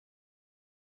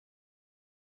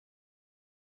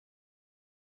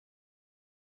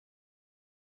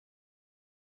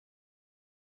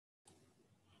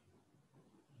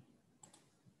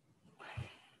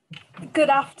Good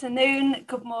afternoon,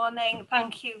 good morning.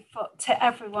 Thank you to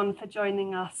everyone for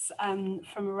joining us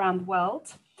from around the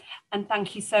world. And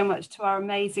thank you so much to our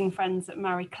amazing friends at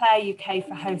Marie Claire UK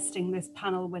for hosting this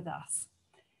panel with us.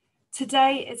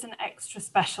 Today is an extra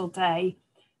special day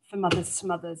for Mothers to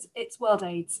Mothers. It's World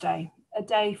AIDS Day, a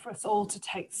day for us all to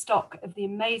take stock of the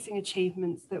amazing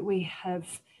achievements that we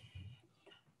have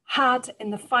had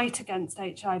in the fight against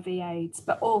HIV/AIDS,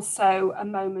 but also a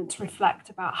moment to reflect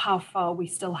about how far we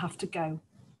still have to go.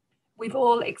 We've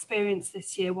all experienced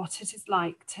this year what it is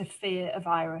like to fear a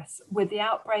virus. With the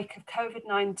outbreak of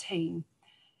COVID-19,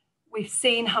 we've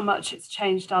seen how much it's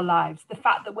changed our lives. The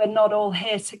fact that we're not all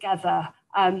here together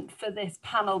for this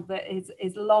panel that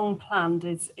is long planned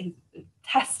is a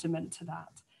testament to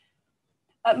that.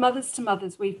 At Mothers to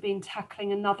Mothers, we've been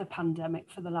tackling another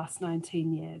pandemic for the last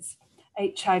 19 years.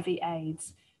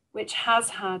 HIV/AIDS, which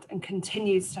has had and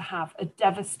continues to have a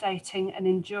devastating and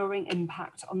enduring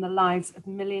impact on the lives of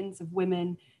millions of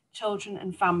women, children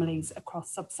and families across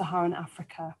sub-Saharan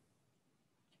Africa.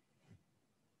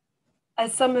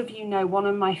 As some of you know, one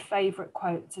of my favourite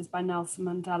quotes is by Nelson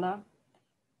Mandela.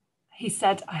 He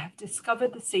said, "I have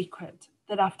discovered the secret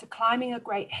that after climbing a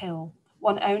great hill,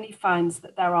 one only finds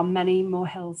that there are many more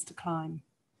hills to climb."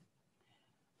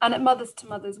 And at Mothers to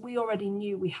Mothers, we already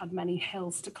knew we had many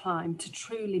hills to climb to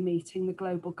truly meeting the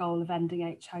global goal of ending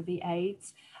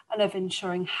HIV/AIDS and of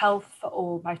ensuring health for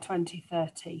all by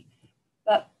 2030.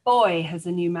 But boy, has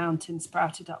a new mountain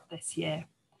sprouted up this year.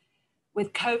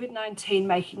 With COVID-19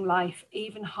 making life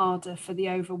even harder for the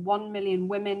over 1 million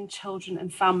women, children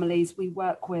and families we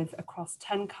work with across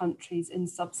 10 countries in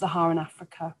sub-Saharan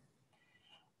Africa.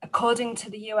 According to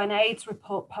the UN AIDS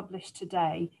report published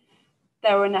today,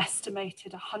 there were an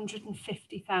estimated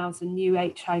 150,000 new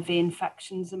HIV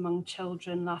infections among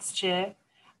children last year,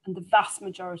 and the vast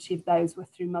majority of those were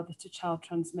through mother-to-child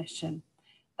transmission.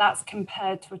 That's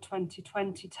compared to a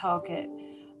 2020 target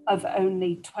of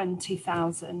only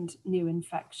 20,000 new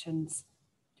infections.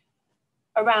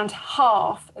 Around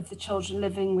half of the children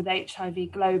living with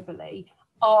HIV globally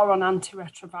are on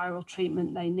antiretroviral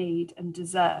treatment they need and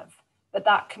deserve, but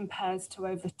that compares to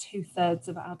over 2/3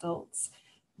 of adults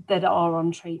that are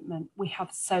on treatment. We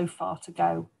have so far to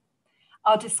go.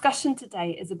 Our discussion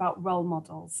today is about role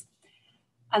models,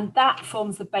 and that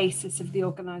forms the basis of the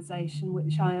organisation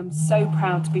which I am so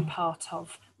proud to be part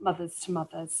of, Mothers to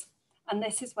Mothers. And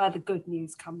this is where the good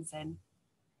news comes in.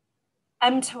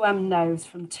 M2M knows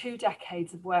from 2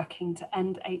 decades of working to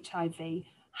end HIV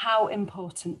how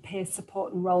important peer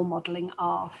support and role modelling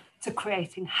are to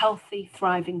creating healthy,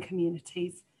 thriving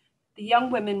communities. The young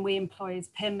women we employ as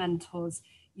peer mentors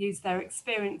use their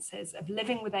experiences of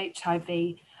living with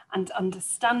HIV and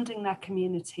understanding their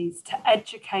communities to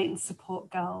educate and support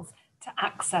girls to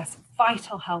access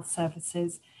vital health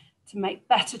services, to make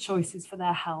better choices for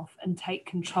their health and take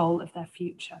control of their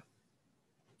future.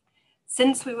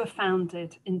 Since we were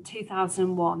founded in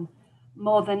 2001,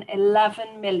 more than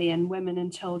 11 million women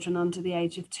and children under the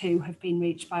age of 2 have been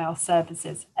reached by our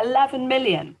services. 11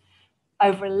 million!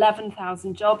 Over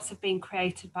 11,000 jobs have been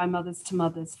created by Mothers to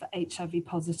Mothers for HIV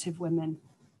positive women.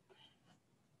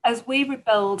 As we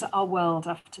rebuild our world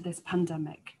after this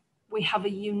pandemic, we have a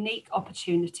unique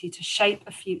opportunity to shape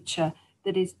a future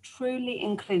that is truly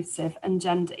inclusive and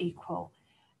gender equal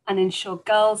and ensure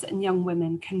girls and young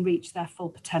women can reach their full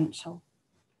potential.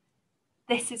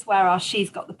 This is where our She's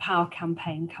Got the Power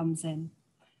campaign comes in.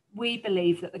 We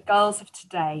believe that the girls of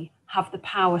today have the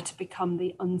power to become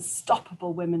the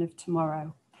unstoppable women of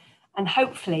tomorrow. And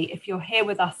hopefully, if you're here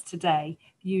with us today,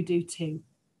 you do too.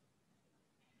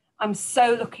 I'm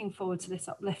so looking forward to this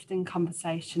uplifting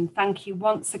conversation. Thank you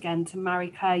once again to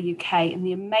Marie Claire UK and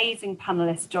the amazing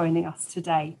panelists joining us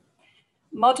today.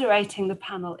 Moderating the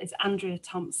panel is Andrea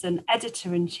Thompson,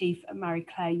 Editor-in-Chief at Marie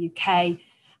Claire UK.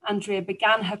 Andrea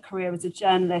began her career as a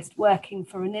journalist working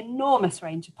for an enormous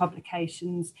range of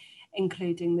publications,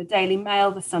 including the Daily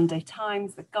Mail, the Sunday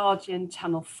Times, the Guardian,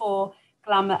 Channel 4,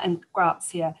 Glamour and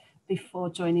Grazia, before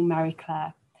joining Marie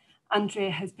Claire. Andrea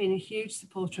has been a huge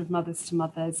supporter of Mothers to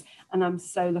Mothers, and I'm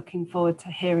so looking forward to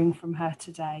hearing from her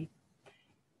today.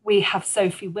 We have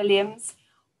Sophie Williams,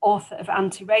 author of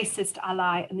Anti-Racist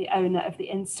Ally and the owner of the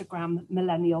Instagram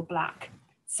Millennial Black.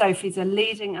 Sophie's a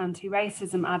leading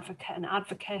anti-racism advocate and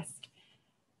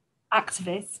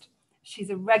activist. She's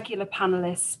a regular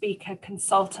panelist, speaker,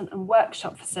 consultant and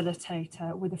workshop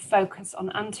facilitator with a focus on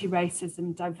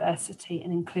anti-racism, diversity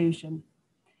and inclusion.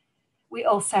 We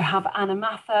also have Anna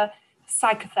Mathur,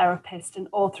 psychotherapist and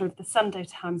author of the Sunday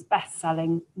Times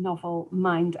bestselling novel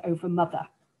Mind Over Mother.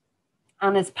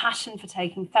 Anna's passion for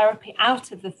taking therapy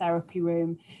out of the therapy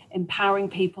room, empowering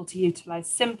people to utilize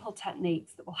simple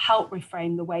techniques that will help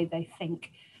reframe the way they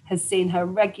think, has seen her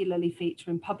regularly feature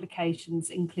in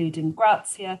publications including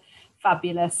Grazia,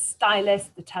 Fabulous,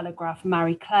 Stylist, The Telegraph,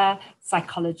 Marie Claire,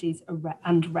 Psychologies,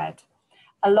 and Red.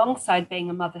 Alongside being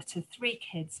a mother to 3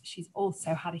 kids, she's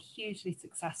also had a hugely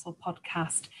successful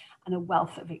podcast and a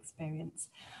wealth of experience.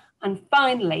 And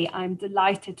finally, I'm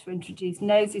delighted to introduce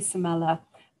Nozi Samela,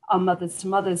 our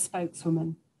mothers2mothers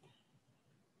spokeswoman,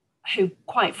 who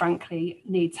quite frankly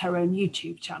needs her own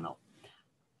YouTube channel.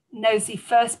 Nozi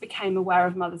first became aware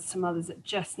of mothers2mothers at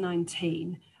just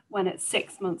 19, when at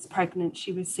 6 months pregnant,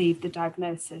 she received the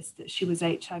diagnosis that she was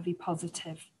HIV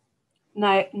positive.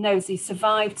 Now, Nozi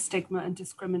survived stigma and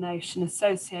discrimination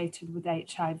associated with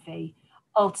HIV,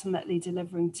 ultimately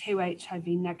delivering 2 HIV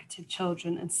negative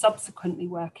children and subsequently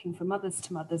working for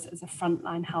mothers2mothers as a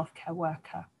frontline healthcare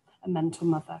worker, a mental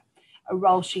mother, a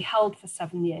role she held for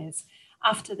 7 years.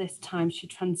 After this time, she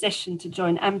transitioned to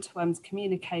join M2M's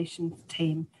communications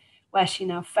team, where she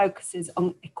now focuses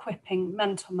on equipping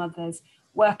mental mothers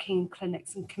working in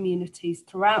clinics and communities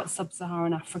throughout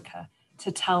sub-Saharan Africa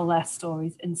to tell their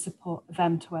stories in support of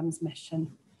M2M's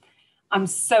mission. I'm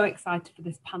so excited for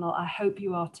this panel. I hope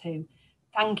you are too.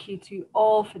 Thank you to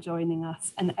all for joining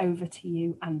us, and over to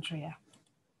you, Andrea.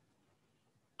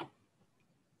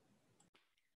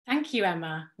 Thank you,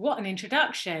 Emma. What an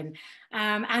introduction.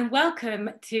 And welcome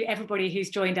to everybody who's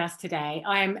joined us today.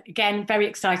 I am, again, very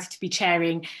excited to be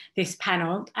chairing this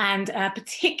panel, and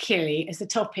particularly as the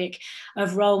topic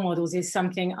of role models is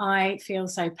something I feel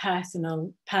so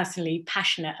personally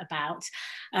passionate about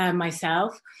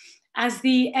myself. As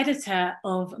the editor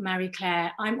of Marie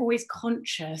Claire, I'm always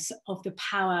conscious of the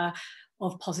power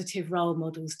of positive role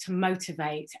models to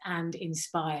motivate and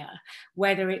inspire,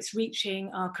 whether it's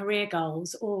reaching our career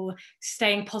goals or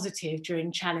staying positive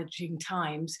during challenging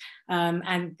times.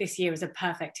 And this year is a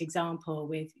perfect example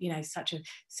with,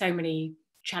 so many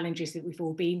challenges that we've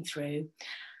all been through.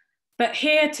 But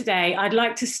here today, I'd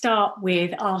like to start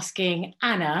with asking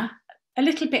Anna a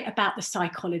little bit about the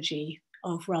psychology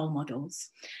of role models.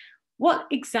 What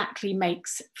exactly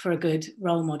makes for a good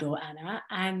role model, Anna?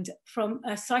 And from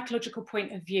a psychological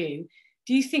point of view,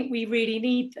 do you think we really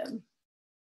need them?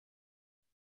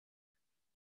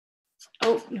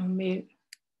 Oh, you're on mute.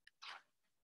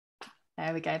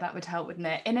 There we go, that would help, wouldn't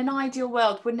it? In an ideal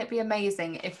world, wouldn't it be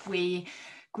amazing if we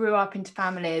grew up into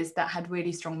families that had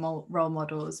really strong role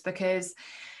models? Because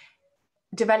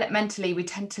developmentally, we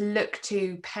tend to look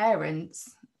to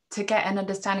parents to get an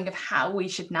understanding of how we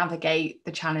should navigate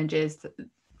the challenges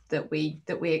that we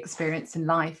experience in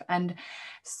life. And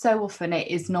so often it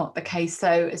is not the case.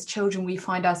 So as children, we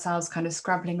find ourselves kind of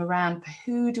scrabbling around for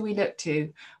who do we look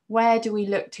to? Where do we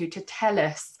look to tell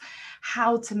us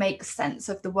how to make sense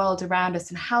of the world around us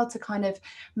and how to kind of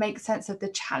make sense of the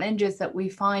challenges that we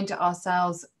find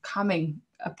ourselves coming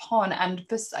upon? And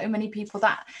for so many people,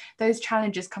 that those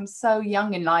challenges come so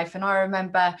young in life. And I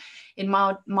remember in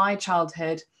my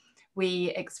childhood, we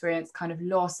experienced kind of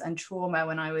loss and trauma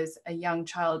when I was a young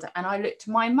child. And I looked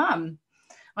to my mum.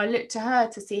 I looked to her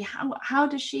to see how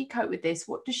does she cope with this?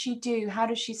 What does she do? How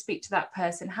does she speak to that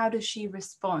person? How does she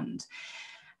respond?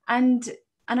 And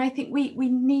I think we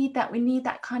need that. We need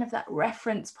that kind of that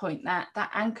reference point, that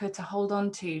anchor to hold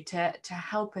on to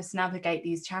help us navigate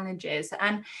these challenges.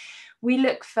 And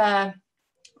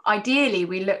ideally,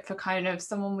 we look for kind of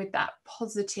someone with that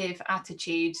positive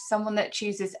attitude, someone that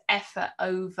chooses effort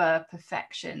over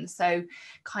perfection. So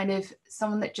kind of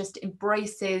someone that just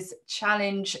embraces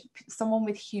challenge, someone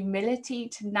with humility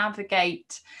to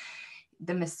navigate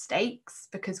the mistakes,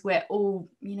 because we're all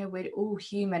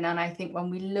human. And I think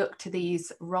when we look to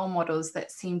these role models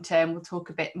that seem to, and we'll talk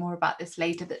a bit more about this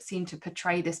later, that seem to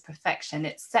portray this perfection,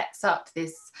 it sets up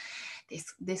this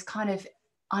kind of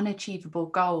unachievable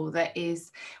goal that is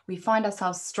we find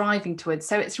ourselves striving towards.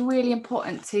 So it's really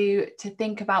important to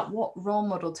think about what role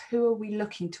models, who are we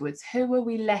looking towards, who are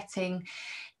we letting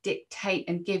dictate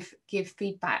and give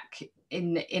feedback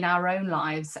in our own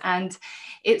lives. And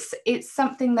it's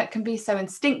something that can be so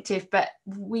instinctive, but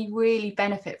we really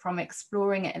benefit from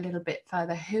exploring it a little bit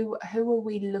further. Who are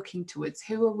we looking towards?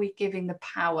 Who are we giving the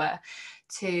power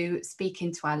to speak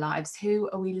into our lives? Who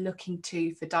are we looking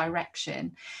to for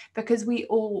direction? Because we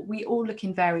all look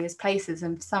in various places,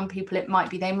 and for some people they might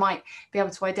be able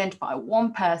to identify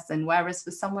one person, whereas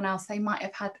for someone else they might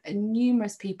have had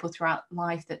numerous people throughout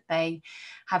life that they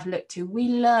have looked to. We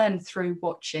learn through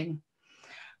watching.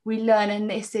 We learn, and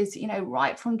this is,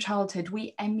 right from childhood,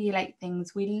 we emulate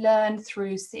things. We learn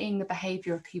through seeing the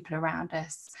behavior of people around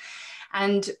us.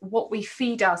 And what we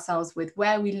feed ourselves with,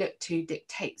 where we look to,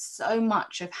 dictates so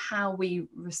much of how we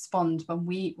respond when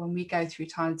we go through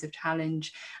times of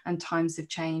challenge and times of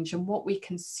change. And what we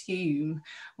consume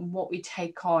and what we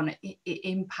take on, it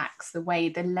impacts the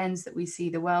lens that we see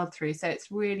the world through. So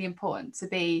it's really important to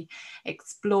be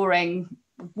exploring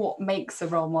what makes a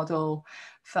role model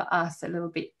for us a little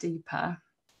bit deeper.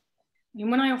 And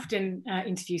when I often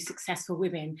interview successful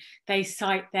women, they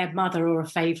cite their mother or a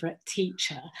favourite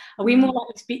teacher. Are we more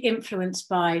likely to be influenced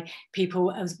by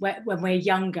people when we're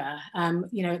younger?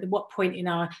 At what point in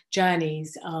our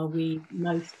journeys are we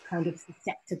most kind of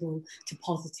susceptible to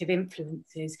positive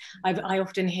influences? I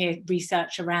often hear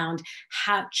research around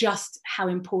how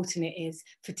important it is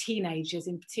for teenagers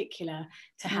in particular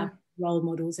to have role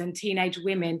models, and teenage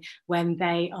women when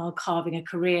they are carving a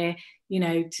career,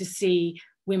 to see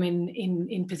women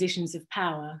in positions of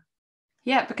power.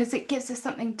 Yeah, because it gives us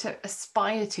something to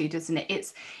aspire to, doesn't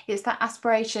it? It's that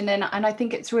aspiration, and I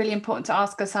think it's really important to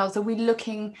ask ourselves, are we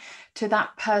looking to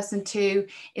that person to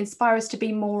inspire us to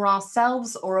be more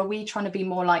ourselves, or are we trying to be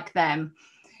more like them?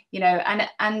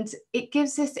 And it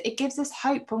gives us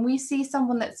hope when we see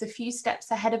someone that's a few steps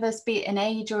ahead of us, be it in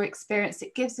age or experience.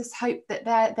 It gives us hope that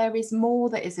there is more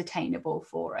that is attainable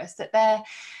for us, that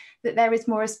there is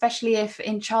more, especially if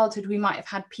in childhood we might have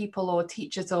had people or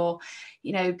teachers or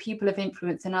people of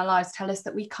influence in our lives tell us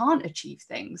that we can't achieve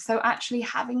things. So actually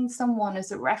having someone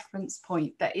as a reference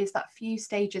point that is that few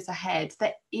stages ahead,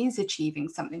 that is achieving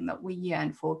something that we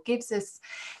yearn for, gives us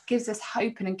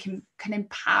hope, and can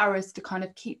empower us to kind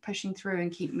of keep pushing through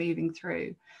and keep moving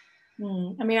through.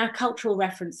 I mean, our cultural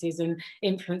references and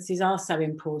influences are so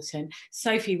important.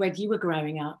 Sophie, when you were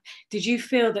growing up, did you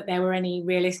feel that there were any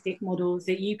realistic models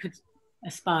that you could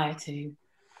aspire to?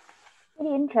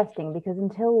 Really interesting, because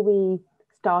until we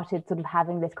started sort of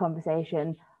having this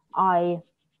conversation, I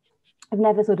have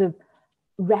never sort of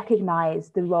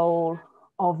recognized the role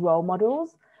of role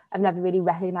models. I've never really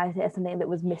recognized it as something that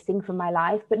was missing from my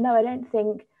life. But no, I don't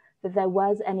think that there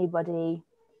was anybody,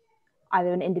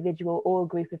 either an individual or a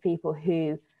group of people,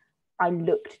 who I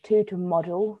looked to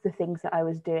model the things that I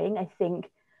was doing. I think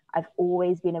I've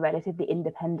always been a relatively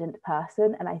independent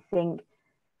person. And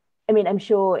I'm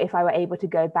sure if I were able to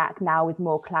go back now with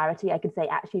more clarity, I could say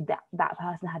actually that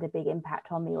person had a big impact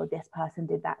on me, or this person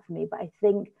did that for me. But I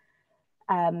think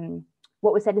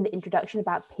what was said in the introduction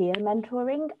about peer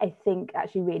mentoring, I think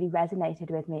actually really resonated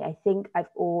with me. I think I've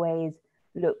always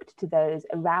looked to those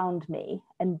around me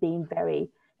and been very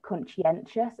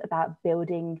conscientious about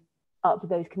building up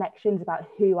those connections, about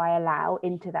who I allow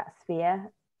into that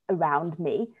sphere around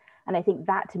me. And I think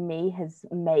that to me has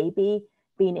maybe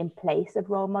been in place of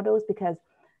role models, because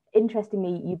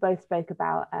interestingly, you both spoke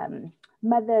about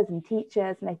mothers and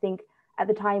teachers. And I think at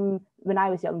the time when I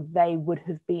was young, they would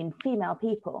have been female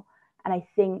people. And I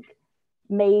think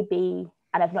maybe,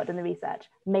 and I've not done the research,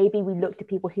 maybe we look to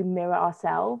people who mirror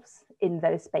ourselves in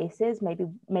those spaces.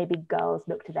 Maybe girls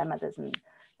look to their mothers, and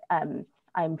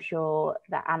I'm sure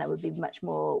that Anna would be much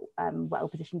more well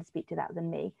positioned to speak to that than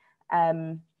me.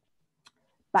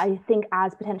 But I think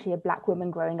as potentially a Black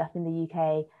woman growing up in the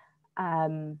UK,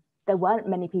 there weren't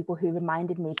many people who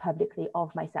reminded me publicly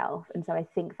of myself. And so I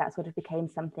think that sort of became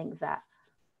something that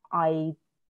I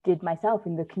did myself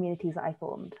in the communities that I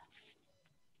formed.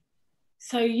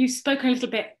 So you've spoken a little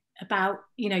bit about,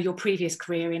 your previous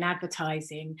career in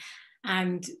advertising,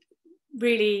 and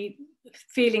really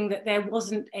feeling that there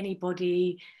wasn't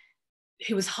anybody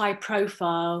who was high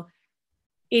profile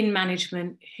in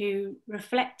management who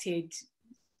reflected,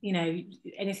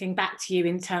 anything back to you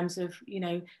in terms of,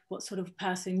 what sort of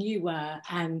person you were,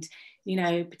 and,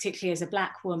 particularly as a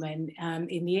Black woman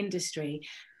in the industry.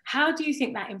 How do you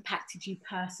think that impacted you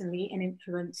personally and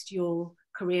influenced your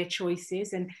career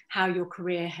choices and how your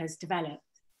career has developed?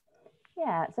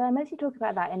 Yeah, so I mostly talk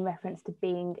about that in reference to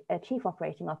being a chief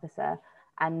operating officer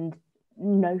and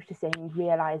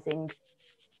realizing,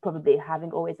 probably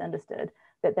having always understood,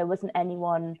 that there wasn't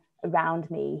anyone around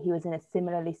me who was in a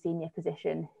similarly senior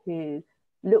position who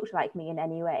looked like me in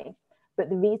any way. But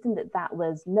the reason that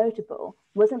was notable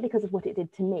wasn't because of what it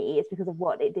did to me, it's because of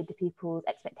what it did to people's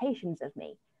expectations of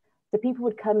me. So people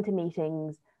would come to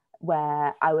meetings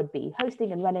where I would be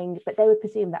hosting and running, but they would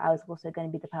presume that I was also going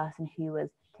to be the person who was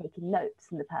taking notes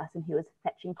and the person who was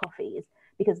fetching coffees,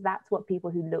 because that's what people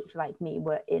who looked like me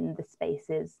were in the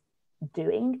spaces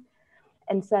doing.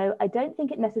 And so I don't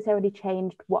think it necessarily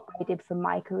changed what I did for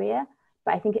my career,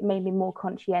 but I think it made me more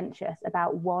conscientious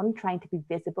about, one, trying to be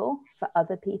visible for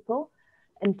other people,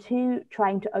 and two,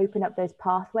 trying to open up those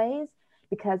pathways.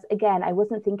 Because again, I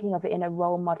wasn't thinking of it in a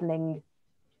role modeling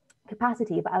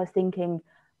capacity, but I was thinking,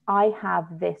 I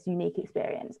have this unique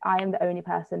experience. I am the only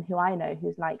person who I know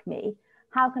who's like me.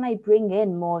 How can I bring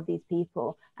in more of these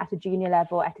people at a junior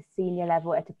level, at a senior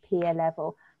level, at a peer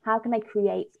level? How can I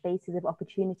create spaces of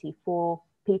opportunity for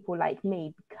people like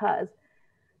me? Because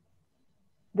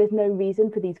there's no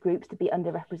reason for these groups to be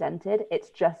underrepresented. It's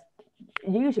just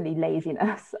usually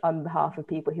laziness on behalf of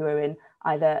people who are in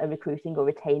either a recruiting or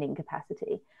retaining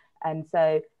capacity. And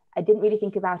so I didn't really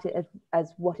think about it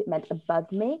as what it meant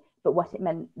above me, but what it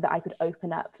meant that I could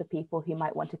open up for people who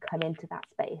might want to come into that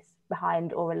space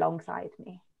behind or alongside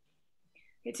me.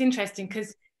 It's interesting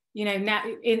because, you know, now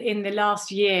in the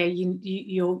last year,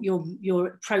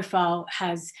 your profile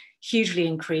has hugely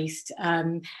increased,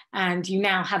 and you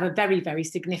now have a very, very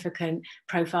significant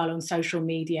profile on social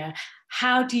media.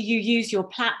 How do you use your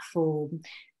platform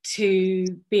to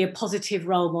be a positive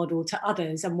role model to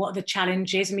others, and what are the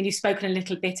challenges? I mean, you've spoken a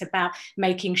little bit about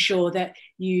making sure that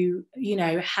you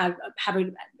know have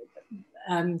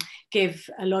give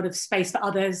a lot of space for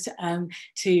others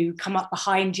to come up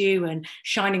behind you and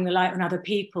shining the light on other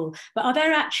people. But are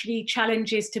there actually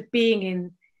challenges to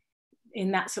being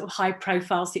in that sort of high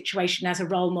profile situation as a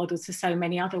role model to so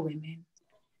many other women?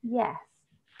 Yes,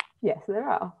 there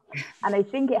are. And I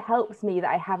think it helps me that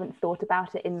I haven't thought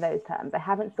about it in those terms. I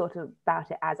haven't thought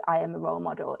about it as I am a role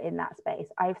model in that space.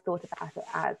 I've thought about it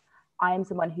as I am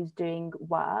someone who's doing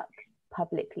work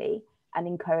publicly and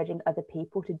encouraging other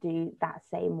people to do that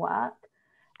same work.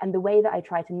 And the way that I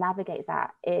try to navigate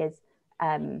that is,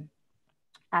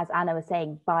 as Anna was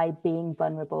saying, by being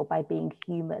vulnerable, by being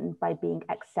human, by being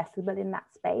accessible in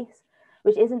that space,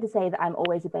 which isn't to say that I'm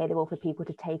always available for people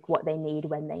to take what they need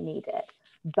when they need it.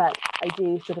 But I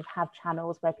do sort of have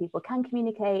channels where people can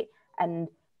communicate, and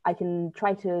I can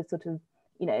try to sort of,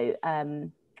 you know,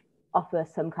 offer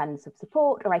some kinds of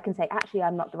support, or I can say, actually,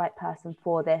 I'm not the right person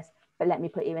for this, but let me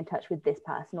put you in touch with this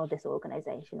person or this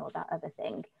organization or that other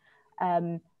thing.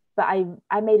 But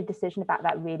I made a decision about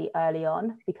that really early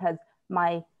on, because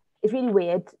it's really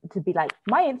weird to be like,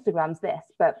 my Instagram's this,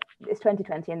 but it's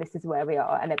 2020 and this is where we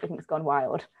are and everything's gone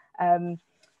wild.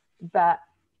 But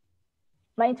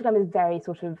my Instagram is very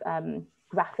sort of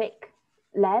graphic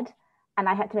led, and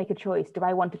I had to make a choice. Do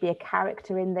I want to be a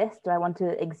character in this? Do I want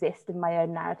to exist in my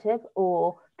own narrative?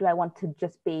 Or do I want to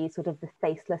just be sort of the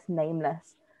faceless,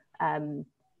 nameless,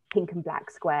 pink and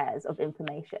black squares of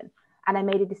information? And I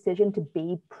made a decision to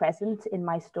be present in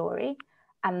my story.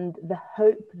 And the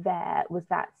hope there was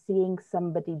that seeing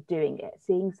somebody doing it,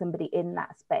 seeing somebody in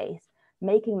that space,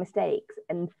 making mistakes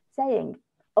and saying,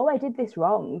 oh, I did this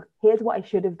wrong. Here's what I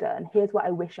should have done. Here's what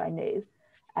I wish I knew.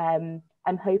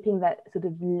 I'm hoping that sort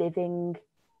of living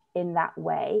in that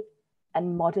way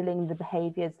and modeling the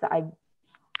behaviors that I've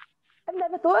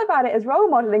never thought about it as role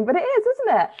modeling, but it is,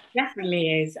 isn't it?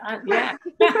 Definitely is. Yeah.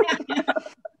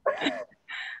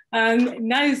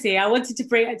 Nozi, I wanted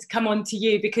to come on to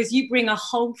you because you bring a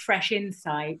whole fresh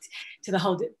insight to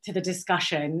the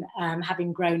discussion,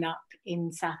 having grown up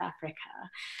in South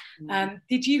Africa.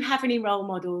 Did you have any role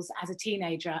models as a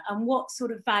teenager, and what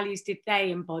sort of values did they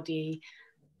embody?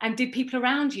 And did people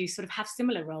around you sort of have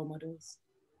similar role models?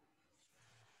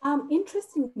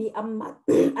 Interestingly, I'm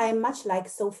much like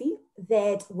Sophie,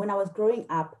 that when I was growing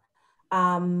up,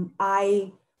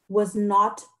 I was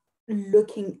not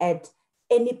looking at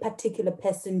any particular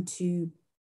person to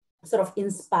sort of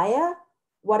inspire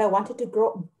what I wanted to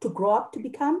grow up to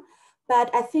become.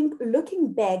 But I think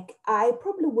looking back, I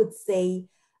probably would say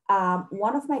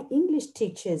one of my English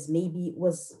teachers maybe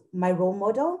was my role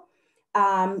model.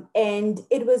 And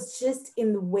it was just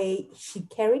in the way she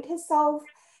carried herself,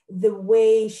 the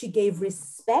way she gave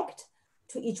respect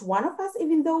to each one of us,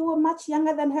 even though we're much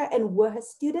younger than her and were her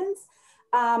students.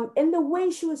 And the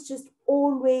way she was just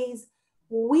always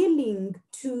willing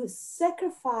to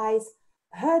sacrifice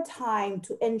her time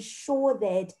to ensure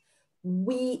that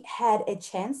we had a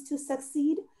chance to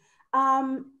succeed.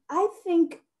 I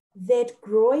think that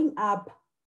growing up,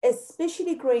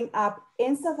 especially growing up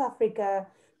in South Africa,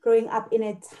 growing up in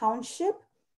a township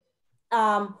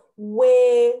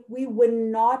where we were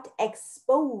not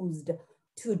exposed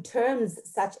to terms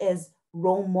such as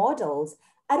role models,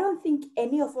 I don't think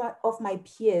any of my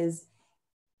peers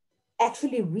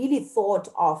actually really thought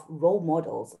of role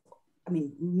models. I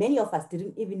mean, many of us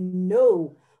didn't even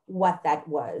know what that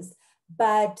was.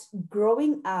 But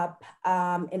growing up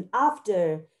and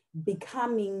after being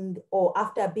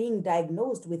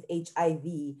diagnosed with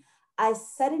HIV, I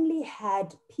suddenly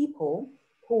had people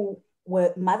who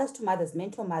were mothers to mothers,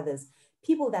 mentor mothers,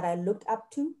 people that I looked up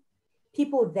to,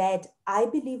 people that I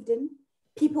believed in,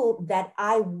 people that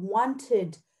I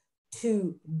wanted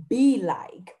to be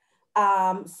like.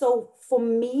 So for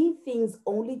me, things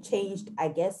only changed, I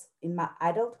guess, in my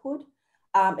adulthood.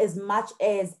 As much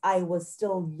as I was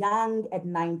still young at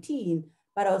 19,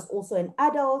 but I was also an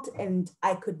adult and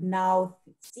I could now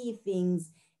see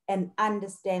things and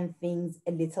understand things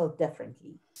a little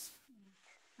differently.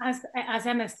 As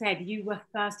Emma said, you were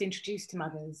first introduced to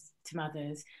mothers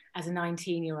as a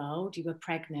 19-year-old. You were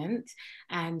pregnant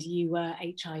and you were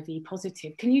HIV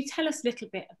positive. Can you tell us a little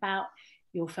bit about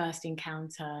your first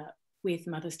encounter with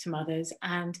Mothers to Mothers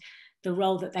and the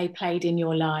role that they played in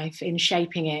your life in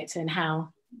shaping it, and how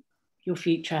your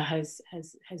future has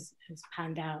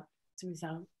panned out as a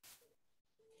result?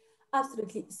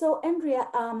 Absolutely. So Andrea,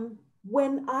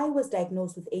 when I was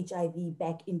diagnosed with HIV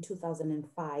back in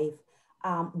 2005,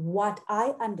 what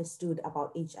I understood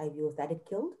about HIV was that it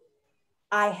killed.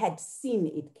 I had seen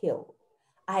it kill.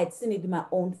 I had seen it in my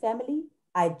own family.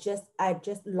 I just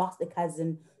lost a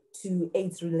cousin to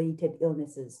AIDS-related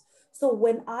illnesses. So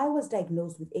when I was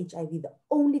diagnosed with HIV, the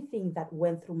only thing that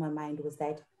went through my mind was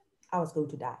that I was going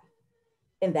to die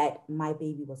and that my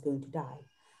baby was going to die.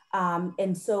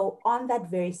 And so on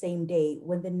that very same day,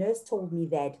 when the nurse told me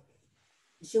that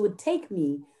she would take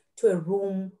me to a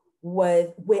room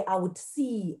where I would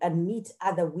see and meet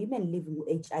other women living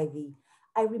with HIV,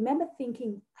 I remember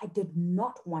thinking I did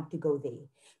not want to go there,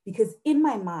 because in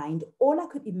my mind, all I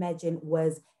could imagine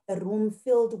was a room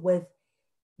filled with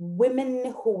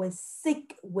women who were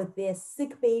sick with their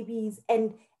sick babies,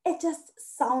 and it just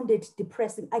sounded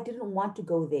depressing. I didn't want to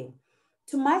go there.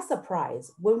 To my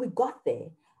surprise, when we got there,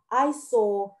 I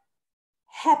saw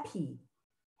happy,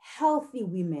 healthy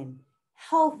women,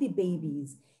 healthy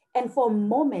babies. And for a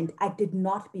moment, I did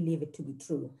not believe it to be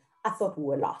true. I thought we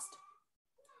were lost.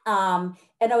 And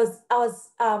I was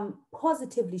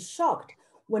positively shocked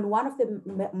when one of the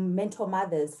mentor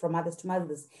mothers from Mothers to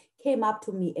Mothers came up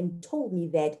to me and told me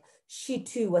that she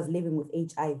too was living with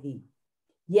HIV.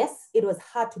 Yes, it was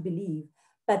hard to believe,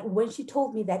 but when she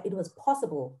told me that it was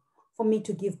possible for me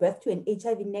to give birth to an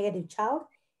HIV negative child,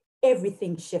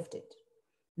 everything shifted.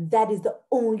 That is the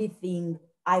only thing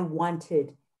I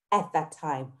wanted at that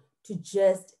time, to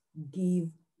just give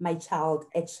my child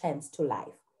a chance to life.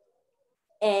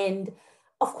 And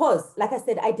of course, like I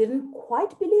said, I didn't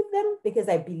quite believe them, because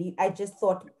I just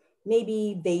thought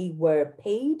maybe they were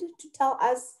paid to tell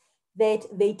us that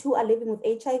they too are living with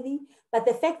HIV. But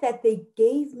the fact that they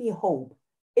gave me hope,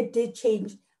 it did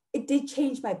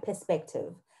change my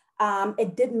perspective.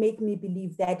 It did make me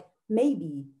believe that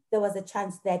maybe there was a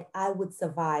chance that I would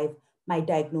survive my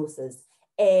diagnosis.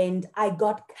 And I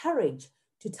got courage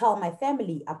to tell my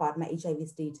family about my HIV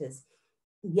status.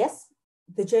 Yes,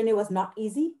 the journey was not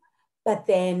easy, but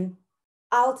then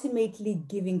ultimately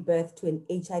giving birth to an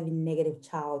HIV negative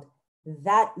child,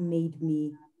 that made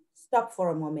me stop for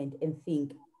a moment and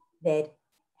think that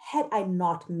had I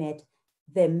not met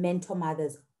the mentor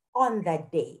mothers on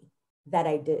that day that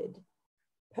I did,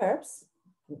 perhaps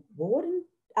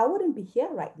I wouldn't be here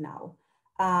right now.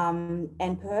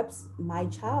 And perhaps my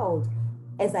child,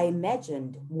 as I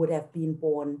imagined, would have been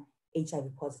born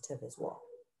HIV positive as well.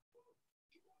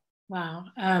 Wow,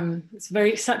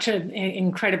 it's such an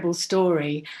incredible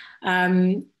story.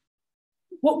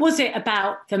 What was it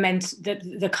about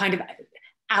the kind of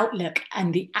outlook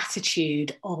and the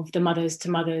attitude of the Mothers to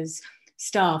Mothers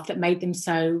staff that made them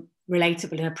so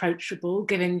relatable and approachable,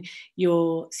 given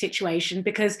your situation?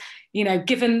 Because, you know,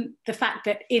 given the fact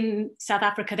that in South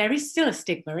Africa there is still a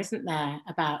stigma, isn't there,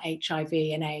 about HIV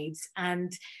and AIDS,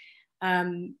 and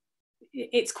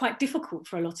it's quite difficult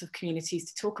for a lot of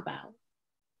communities to talk about.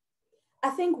 I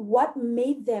think what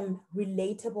made them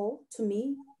relatable to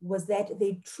me was that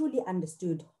they truly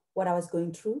understood what I was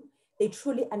going through. They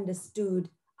truly understood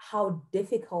how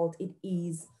difficult it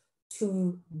is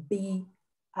to be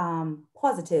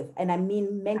positive, and I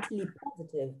mean mentally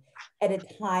positive, at a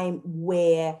time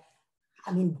where,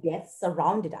 I mean, death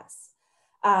surrounded us.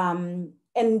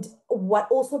 And what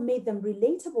also made them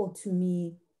relatable to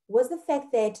me was the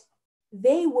fact that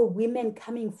they were women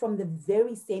coming from the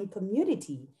very same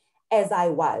community as I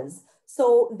was.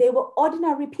 So they were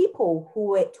ordinary people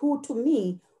who to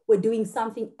me were doing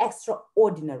something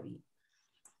extraordinary.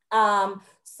 And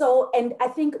I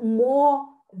think more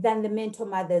than the mentor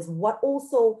mothers, what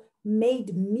also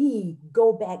made me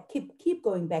go back, keep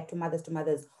going back to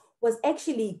Mothers, was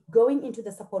actually going into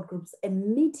the support groups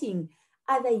and meeting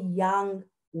other young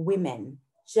women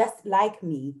just like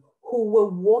me who were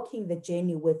walking the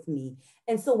journey with me.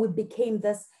 And so we became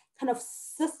this kind of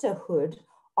sisterhood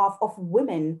of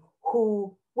women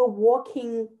who were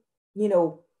walking, you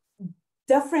know,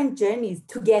 different journeys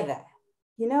together,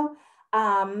 you know?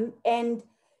 And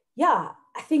yeah,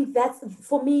 I think that's,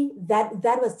 for me, that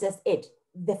was just it.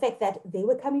 The fact that they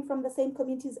were coming from the same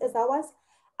communities as I was,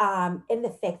 and the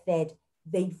fact that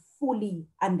they fully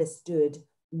understood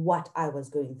what I was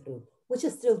going through, which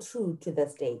is still true to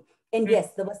this day. And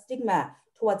yes, there was stigma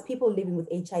towards people living with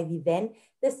HIV then.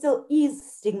 There still is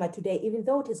stigma today, even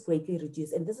though it is greatly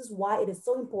reduced. And this is why it is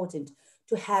so important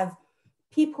to have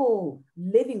people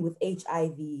living with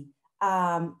HIV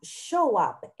show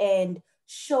up and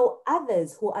show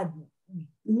others who are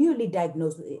newly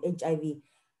diagnosed with HIV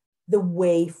the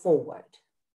way forward,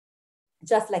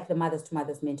 just like the Mothers to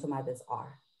Mothers, mentor mothers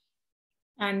are.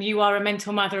 And you are a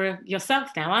mentor mother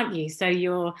yourself now, aren't you? So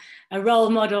you're a role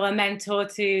model, a mentor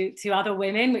to other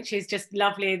women, which is just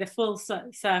lovely, the full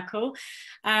circle.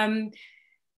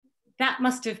 That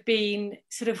must have been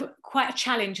sort of quite a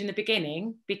challenge in the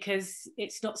beginning, because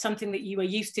it's not something that you were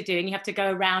used to doing. You have to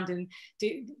go around and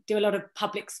do a lot of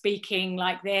public speaking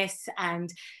like this,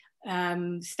 and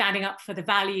standing up for the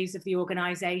values of the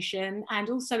organisation, and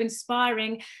also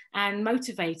inspiring and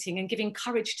motivating and giving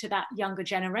courage to that younger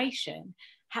generation.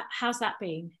 How's that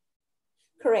been?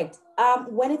 Correct.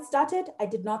 When it started, I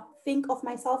did not think of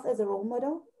myself as a role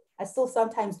model. I still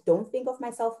sometimes don't think of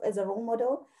myself as a role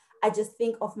model. I just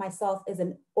think of myself as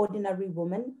an ordinary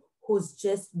woman who's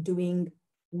just doing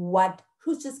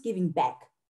who's just giving back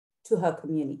to her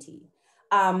community.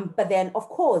 But then, of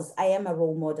course, I am a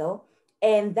role model.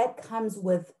 And that comes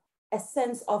with a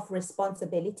sense of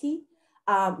responsibility,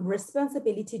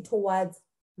 responsibility towards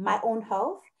my own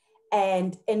health,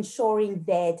 and ensuring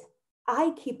that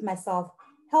I keep myself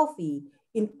healthy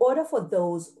in order for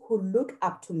those who look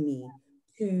up to me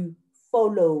to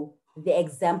follow the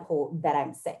example that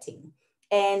I'm setting.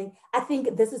 And I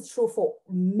think this is true for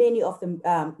many of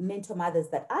the mentor mothers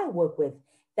that I work with,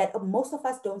 that most of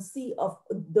us don't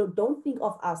think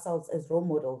of ourselves as role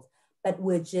models, but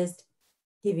we're just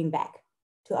giving back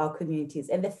to our communities.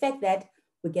 And the fact that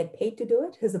we get paid to do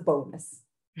it is a bonus.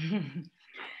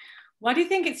 Why do you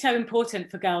think it's so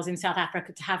important for girls in South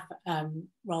Africa to have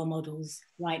role models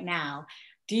right now?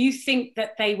 Do you think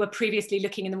that they were previously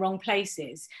looking in the wrong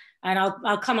places? And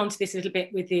I'll come on to this a little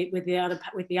bit with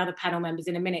the other panel members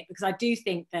in a minute, because I do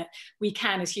think that we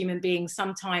can, as human beings,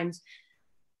 sometimes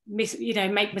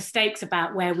make mistakes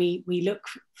about where we look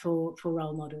for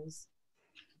role models.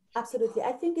 Absolutely.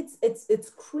 I think it's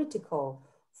critical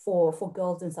for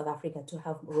girls in South Africa to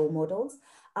have role models.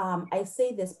 I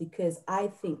say this because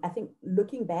I think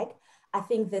looking back, I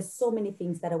think there's so many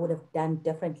things that I would have done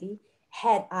differently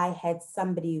had I had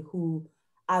somebody who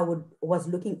I was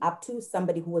looking up to,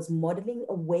 somebody who was modeling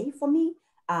a way for me,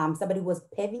 somebody who was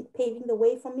paving the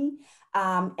way for me.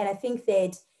 And I think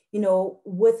that,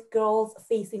 with girls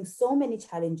facing so many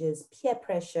challenges, peer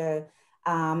pressure,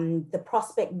 the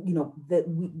prospect, that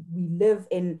we live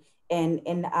in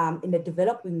a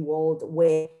developing world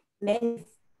where many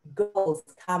girls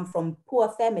come from poor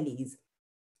families,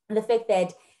 and the fact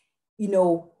that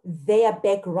their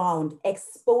background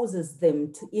exposes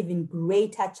them to even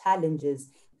greater challenges,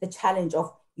 the challenge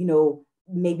of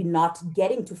maybe not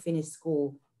getting to finish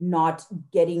school, not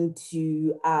getting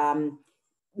to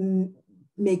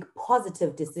make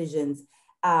positive decisions,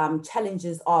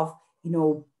 challenges of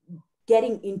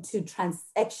getting into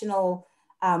transactional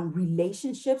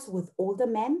relationships with older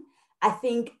men. I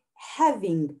think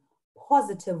having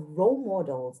positive role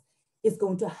models is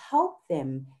going to help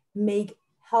them make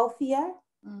healthier,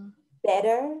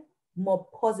 better, more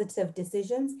positive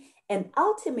decisions, and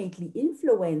ultimately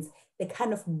influence the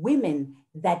kind of women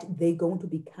that they're going to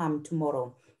become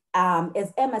tomorrow.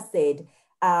 As Emma said,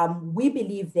 we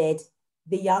believe that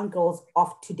the young girls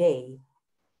of today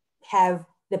have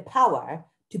the power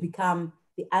to become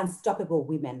the unstoppable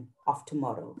women of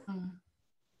tomorrow.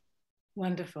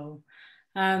 Wonderful.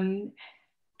 Anna,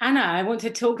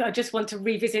 I just want to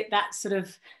revisit that sort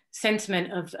of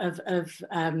sentiment of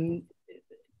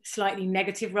slightly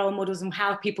negative role models, and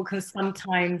how people can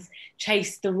sometimes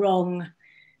chase the wrong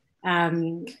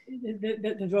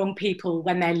the wrong people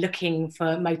when they're looking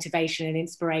for motivation and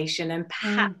inspiration, and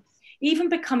perhaps even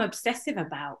become obsessive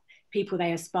about people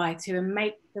they aspire to and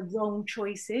make the wrong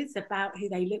choices about who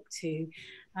they look to.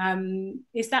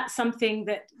 Is that something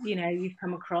that you've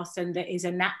come across, and that is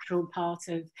a natural part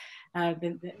of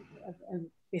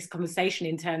this conversation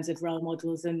in terms of role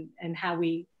models and how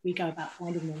we go about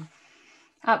finding them?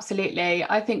 Absolutely.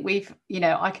 I think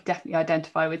I could definitely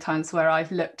identify with times where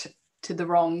I've looked to the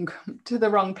wrong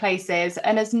places.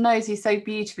 And as Nozi so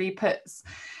beautifully puts,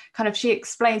 she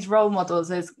explains role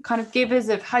models as kind of givers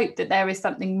of hope that there is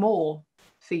something more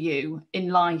for you in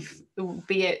life,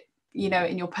 be it,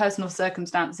 in your personal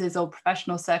circumstances or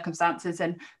professional circumstances,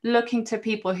 and looking to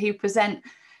people who present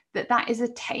that is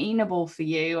attainable for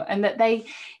you, and that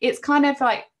it's kind of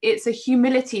like, it's a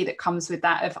humility that comes with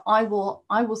that of I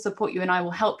will support you and I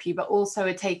will help you, but also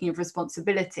a taking of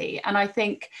responsibility. And I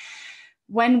think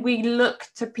when we look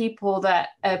to people that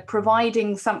are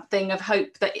providing something of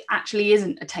hope that actually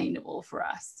isn't attainable for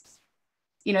us,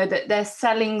 you know, that they're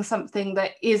selling something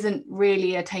that isn't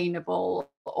really attainable,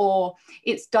 or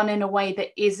it's done in a way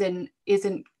that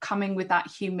isn't coming with that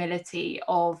humility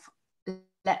of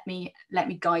let me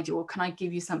guide you, or can I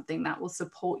give you something that will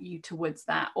support you towards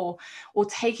that, or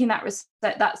taking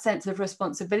that sense of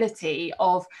responsibility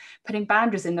of putting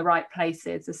boundaries in the right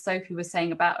places, as Sophie was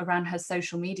saying about around her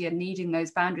social media, needing those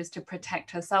boundaries to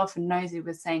protect herself, and Nozi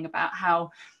was saying about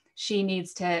how she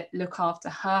needs to look after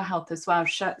her health as well,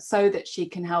 so that she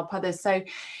can help others. So,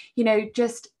 you know,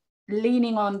 just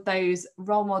leaning on those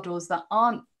role models that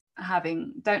don't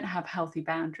have healthy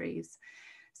boundaries,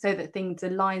 so that the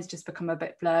lines just become a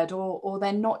bit blurred, or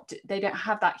they don't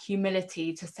have that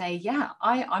humility to say, yeah,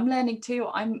 I'm learning too,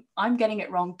 I'm getting it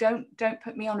wrong, don't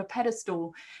put me on a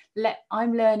pedestal,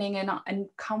 I'm learning, and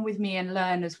come with me and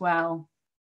learn as well.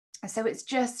 So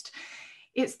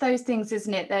it's those things,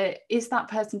 isn't it? Is that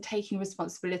person taking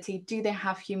responsibility? Do they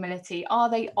have humility? Are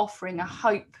they offering a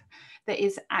hope that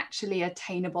is actually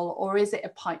attainable, or is it a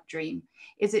pipe dream?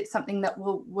 Is it something that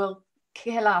we'll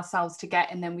kill ourselves to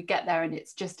get, and then we get there and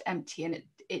it's just empty, and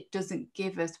it doesn't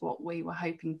give us what we were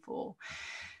hoping for?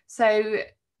 So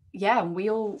yeah, we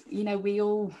all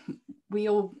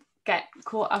get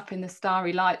caught up in the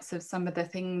starry lights of some of the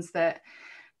things that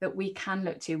we can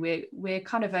look to. We're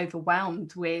kind of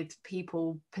overwhelmed with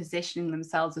people positioning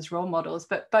themselves as role models,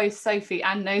 but both Sophie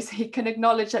and Nozi can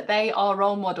acknowledge that they are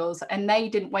role models, and they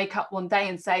didn't wake up one day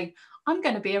and say, I'm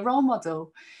going to be a role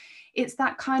model. It's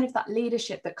that kind of that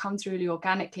leadership that comes really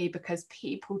organically, because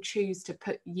people choose to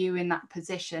put you in that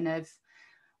position of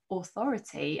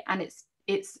authority, and it's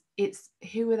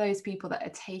who are those people that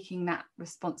are taking that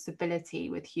responsibility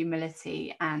with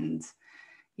humility, and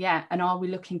are we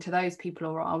looking to those people,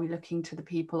 or are we looking to the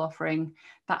people offering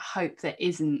that hope that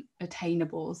isn't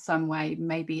attainable some way?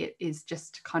 Maybe it is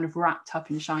just kind of wrapped up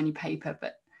in shiny paper,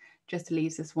 but just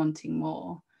leaves us wanting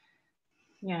more.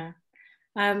 Yeah.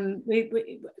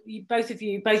 Both of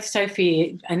you, both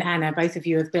Sophie and Anna, both of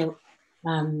you have built,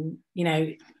 you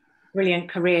know, brilliant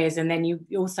careers, and then you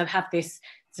also have this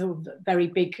sort of very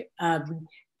big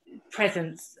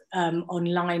presence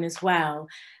online as well.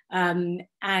 And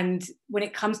when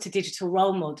it comes to digital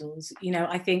role models, you know,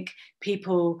 I think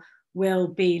people will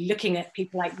be looking at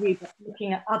people like you, but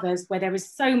looking at others where there is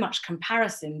so much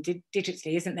comparison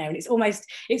digitally, isn't there? And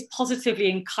it's positively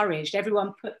encouraged.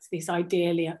 Everyone puts this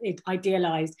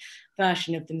idealized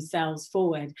version of themselves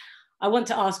forward. I want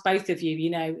to ask both of you, you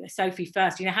know, Sophie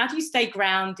first, you know, how do you stay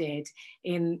grounded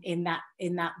in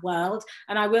that world?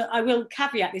 And I will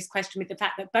caveat this question with the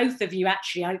fact that both of you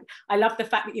actually, I love the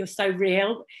fact that you're so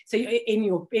real. So in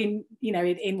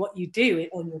what you do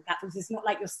on your platforms, it's not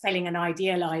like you're selling an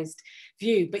idealized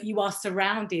view, but you are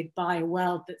surrounded by a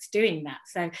world that's doing that.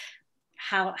 So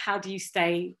how do you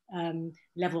stay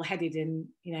level-headed, and,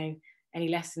 you know, any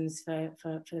lessons for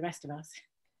the rest of us?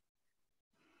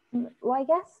 Well, I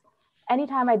guess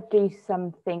anytime I do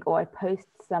something, or I post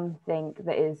something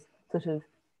that is sort of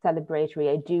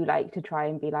celebratory, I do like to try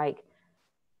and be like,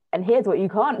 and here's what you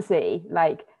can't see,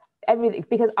 like everything,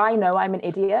 because I know I'm an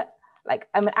idiot, like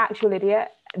I'm an actual idiot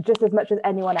just as much as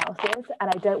anyone else is, and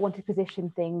I don't want to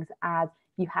position things as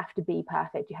you have to be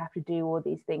perfect, you have to do all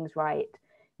these things right,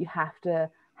 you have to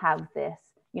have this,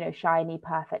 you know, shiny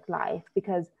perfect life,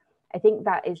 because I think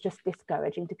that is just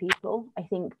discouraging to people. I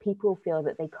think people feel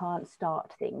that they can't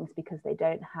start things because they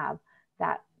don't have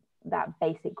that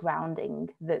basic grounding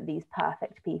that these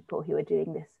perfect people who are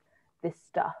doing this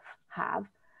stuff have.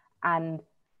 And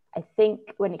I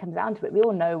think when it comes down to it, we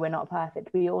all know we're not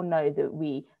perfect. We all know that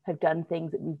we have done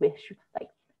things that we wish, like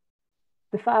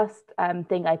the first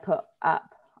thing I put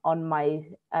up on my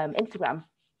Instagram,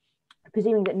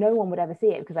 presuming that no one would ever see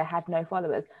it because I had no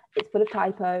followers, it's full of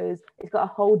typos, it's got a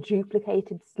whole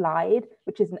duplicated slide,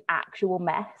 which is an actual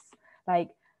mess. Like,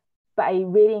 but I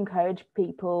really encourage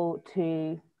people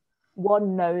to,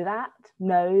 one, know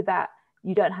that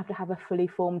you don't have to have a fully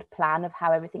formed plan of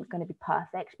how everything's going to be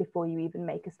perfect before you even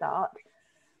make a start,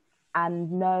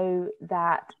 and know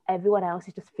that everyone else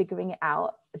is just figuring it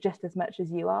out just as much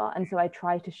as you are. And so I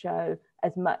try to show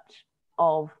as much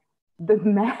of the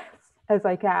mess as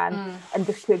I can, and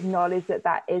just to acknowledge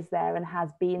that is there and has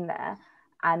been there,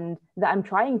 and that I'm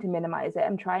trying to minimize it.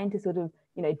 I'm trying to sort of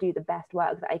you know, do the best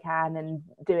work that I can and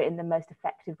do it in the most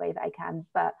effective way that I can.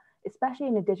 But especially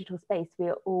in a digital space, we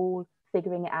are all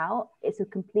figuring it out. It's a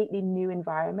completely new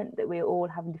environment that we're all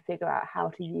having to figure out how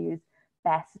to use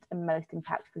best and most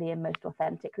impactfully and most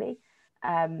authentically.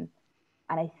 And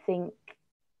I think,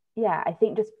 I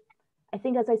think,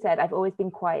 as I said, I've always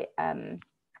been quite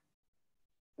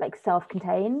like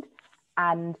self-contained,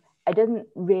 and it doesn't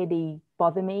really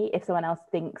bother me if someone else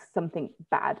thinks something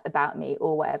bad about me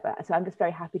or whatever. So I'm just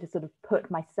very happy to sort of put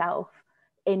myself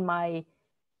in my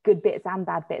good bits and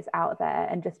bad bits out there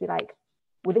and just be like,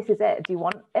 well, this is it. Do you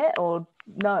want it or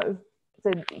no?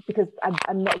 So because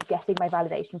I'm not getting my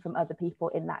validation from other people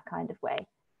in that kind of way.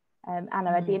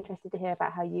 Anna, I'd be interested to hear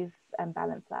about how you've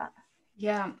balanced that.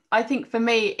 Yeah, I think for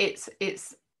me, it's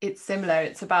similar.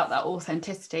 It's about that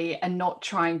authenticity and not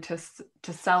trying to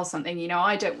sell something. You know,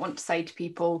 I don't want to say to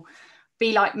people,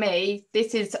 be like me.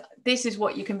 This is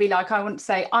what you can be like. I want to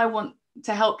say, I want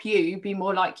to help you be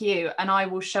more like you. And I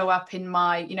will show up in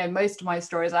my, you know, most of my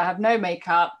stories, I have no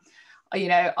makeup. You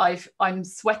know, I'm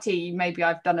sweaty, maybe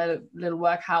I've done a little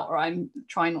workout, or I'm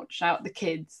trying not to shout at the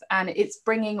kids. And it's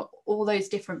bringing all those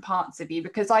different parts of you,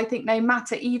 because I think no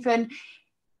matter, even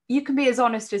you can be as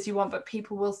honest as you want, but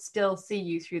people will still see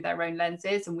you through their own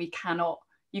lenses, and you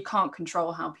can't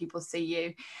control how people see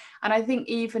you. And I think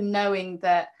even knowing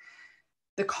that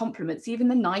the compliments, even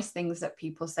the nice things that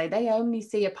people say, they only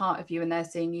see a part of you and they're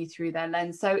seeing you through their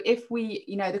lens. So if we,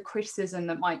 you know, the criticism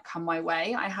that might come my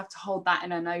way, I have to hold that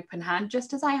in an open hand,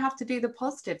 just as I have to do the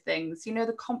positive things, you know,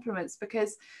 the compliments,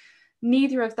 because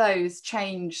neither of those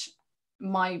change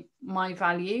my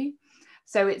value.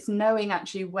 So it's knowing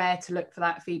actually where to look for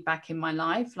that feedback in my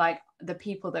life, like the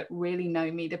people that really know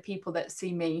me, the people that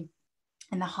see me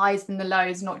in the highs and the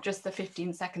lows, not just the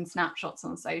 15-second snapshots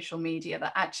on social media,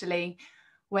 that actually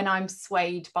when I'm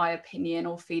swayed by opinion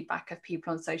or feedback of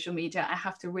people on social media, I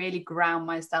have to really ground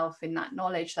myself in that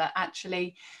knowledge that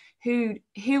actually who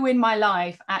in my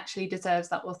life actually deserves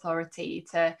that authority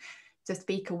to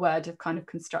speak a word of kind of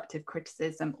constructive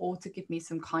criticism or to give me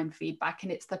some kind feedback.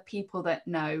 And it's the people that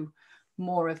know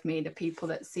more of me, the people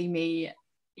that see me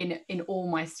in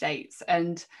all my states.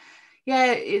 And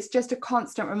yeah, it's just a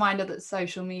constant reminder that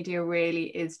social media really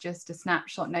is just a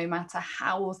snapshot. No matter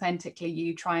how authentically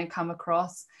you try and come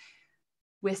across,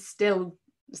 we're still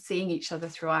seeing each other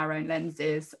through our own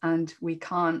lenses, and we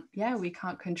can't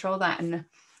control that. And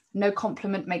no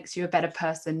compliment makes you a better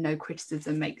person. No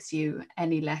criticism makes you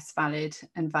any less valid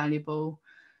and valuable.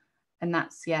 And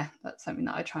that's something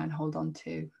that I try and hold on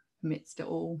to amidst it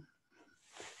all.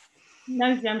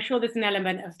 Nozi, I'm sure there's an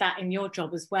element of that in your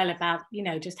job as well, about, you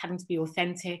know, just having to be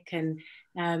authentic and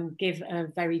give a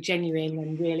very genuine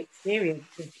and real experience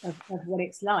of what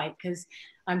it's like, because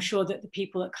I'm sure that the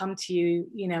people that come to you,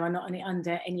 you know, are not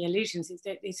under any illusions.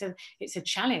 It's a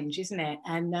challenge, isn't it?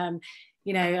 And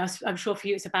you know, I'm sure for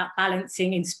you it's about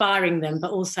balancing, inspiring them,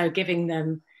 but also giving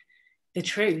them the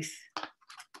truth.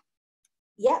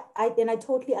 Yeah, I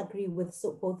totally agree with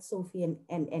both Sophie and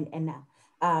Anna,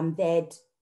 that,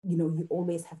 you know, you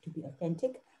always have to be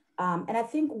authentic. And I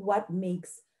think what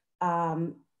makes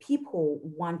people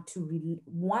want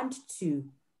to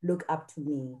look up to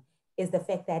me is the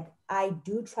fact that I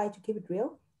do try to keep it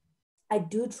real. I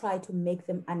do try to make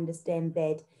them understand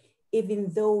that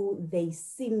even though they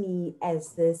see me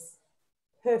as this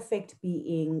perfect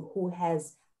being who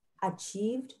has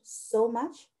achieved so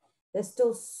much, there's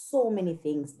still so many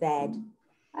things that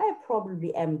I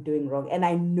probably am doing wrong. And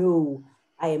I know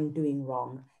I am doing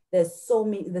wrong. There's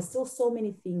still so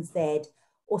many things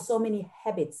or so many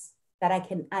habits that I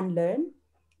can unlearn.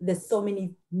 There's so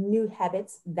many new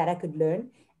habits that I could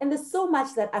learn. And there's so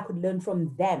much that I could learn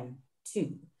from them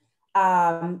too.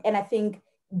 And I think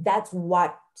that's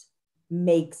what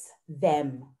makes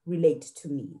them relate to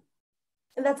me.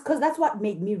 And that's because that's what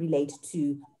made me relate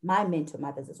to my mentor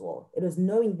mothers as well. It was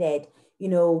knowing that, you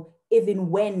know, even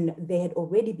when they had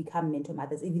already become mentor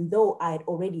mothers, even though I had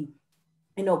already,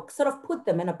 you know, sort of put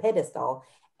them in a pedestal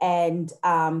and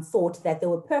thought that they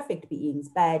were perfect beings,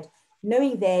 but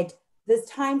knowing that there's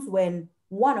times when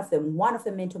one of the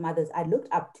mentor mothers I looked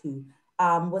up to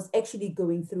was actually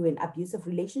going through an abusive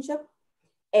relationship.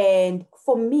 And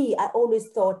for me, I always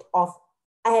thought of,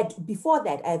 I had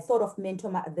thought of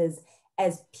mentor mothers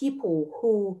as people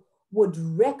who would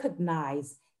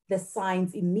recognize the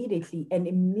signs immediately and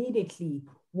immediately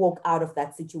walk out of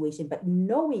that situation. But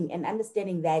knowing and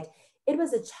understanding that it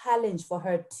was a challenge for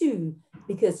her too,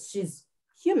 because she's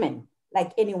human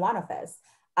like any one of us,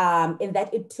 and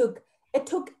that it took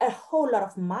a whole lot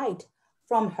of might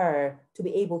from her to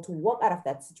be able to walk out of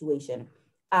that situation,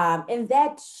 and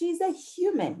that she's a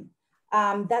human,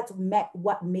 That's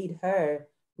what made her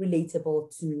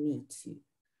relatable to me too.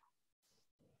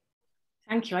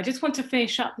 Thank you. I just want to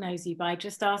finish up, Nozi, by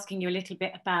just asking you a little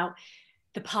bit about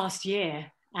the past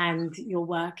year and your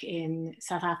work in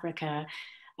South Africa,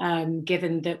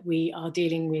 given that we are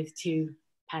dealing with two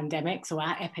pandemics or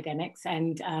epidemics,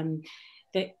 and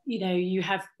that, you know, you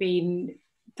have been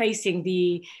facing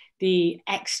the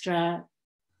extra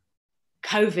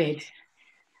COVID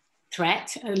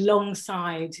threat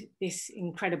alongside this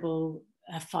incredible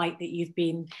fight that you've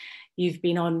been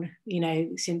on, you know,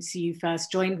 since you first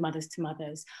joined Mothers to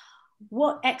Mothers.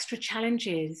 What extra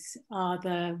challenges are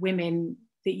the women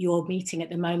that you're meeting at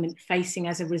the moment facing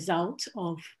as a result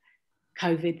of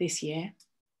COVID this year?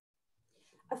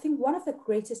 I think one of the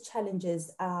greatest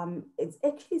challenges, it's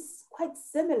actually quite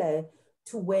similar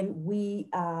to when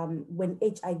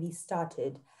HIV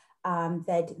started,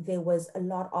 that there was a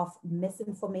lot of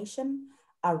misinformation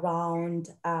around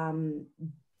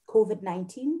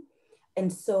COVID-19.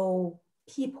 And so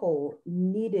people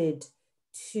needed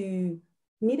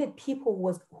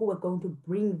people who were going to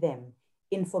bring them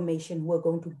information, who were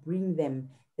going to bring them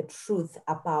the truth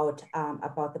about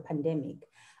the pandemic.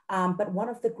 But one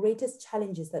of the greatest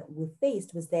challenges that we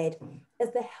faced was that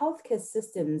as the healthcare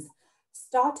systems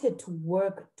started to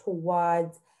work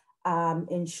towards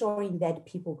ensuring that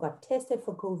people got tested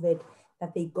for COVID,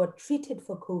 that they got treated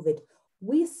for COVID,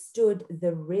 we stood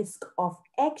the risk of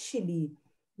actually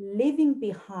leaving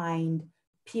behind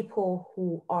people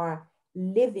who are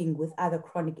living with other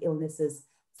chronic illnesses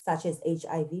such as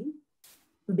HIV.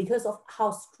 Because of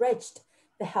how stretched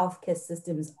the healthcare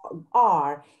systems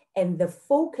are and the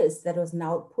focus that was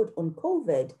now put on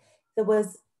COVID, there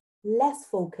was less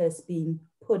focus being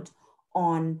put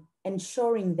on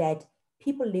ensuring that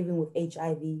people living with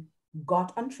HIV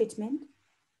got on treatment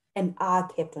and are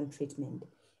kept on treatment.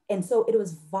 And so it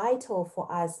was vital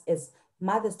for us as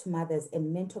Mothers to Mothers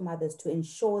and Mentor Mothers to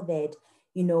ensure that,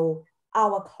 you know,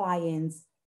 our clients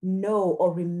know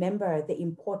or remember the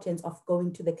importance of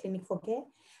going to the clinic for care,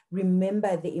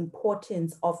 remember the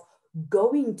importance of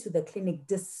going to the clinic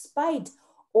despite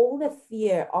all the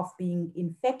fear of being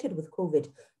infected with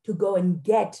COVID, to go and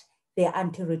get their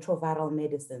antiretroviral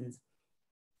medicines.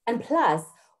 And plus,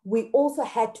 we also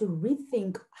had to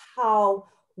rethink how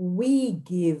we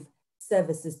give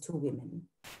services to women.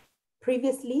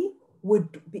 Previously,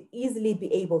 would easily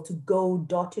be able to go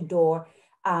door to door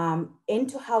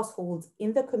into households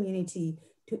in the community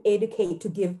to educate, to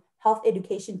give health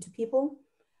education to people.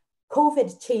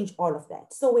 COVID changed all of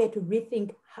that. So we had to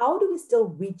rethink, how do we still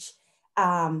reach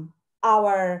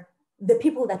the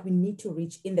people that we need to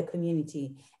reach in the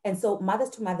community? And so Mothers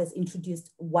to Mothers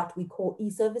introduced what we call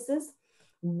e-services,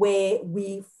 where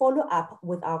we follow up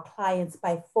with our clients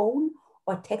by phone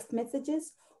or text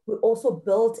messages. We also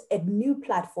built a new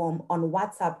platform on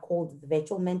WhatsApp called the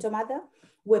Virtual Mentor Mother,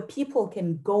 where people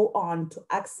can go on to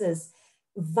access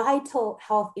vital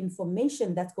health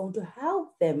information that's going to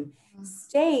help them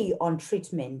stay on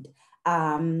treatment.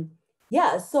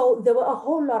 So there were a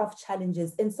whole lot of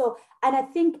challenges. And I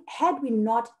think had we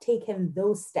not taken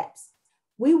those steps,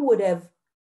 we would have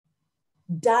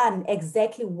done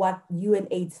exactly what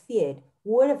UNAIDS feared.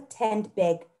 We would have turned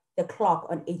back the clock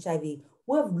on HIV. We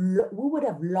would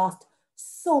have lost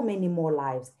so many more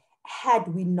lives had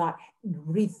we not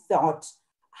rethought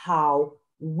how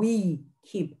we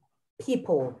keep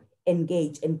people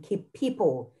engaged and keep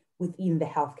people within the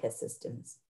healthcare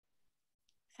systems.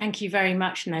 Thank you very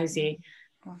much, Nozi.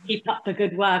 Keep up the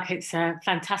good work. It's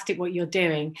fantastic what you're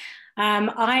doing.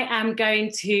 I am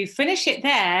going to finish it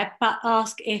there, but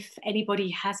ask if anybody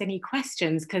has any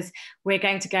questions, because we're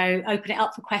going to go open it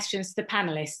up for questions to the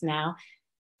panelists now.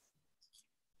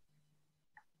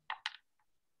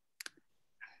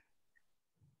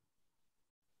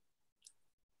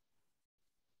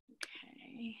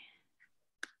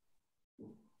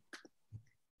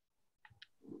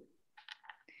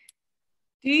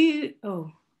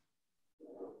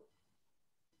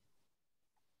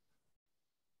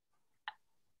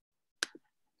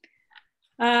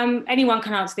 Anyone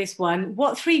can answer this one.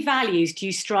 What 3 values do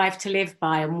you strive to live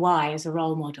by, and why as a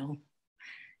role model?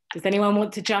 Does anyone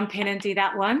want to jump in and do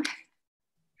that one?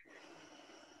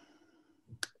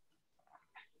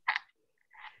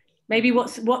 Maybe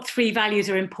what 3 values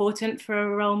are important for a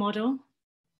role model?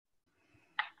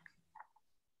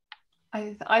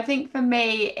 I think for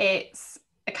me, it's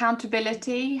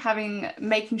accountability,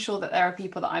 making sure that there are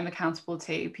people that I'm accountable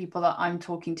to, people that I'm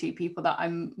talking to, people that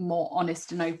I'm more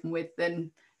honest and open with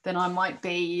than I might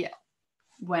be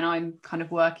when I'm kind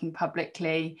of working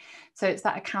publicly. So it's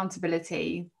that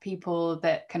accountability, people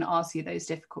that can ask you those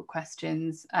difficult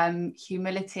questions,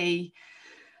 humility,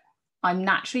 I'm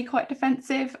naturally quite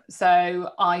defensive.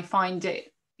 So I find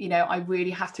it, you know, I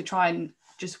really have to try and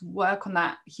just work on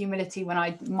that humility when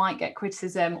I might get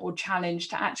criticism or challenge,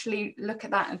 to actually look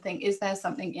at that and think, is there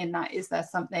something in that? Is there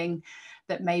something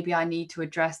that maybe I need to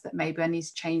address, that maybe I need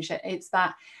to change it? It's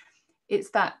that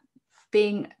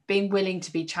being willing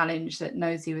to be challenged that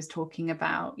Nozi was talking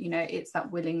about. You know, it's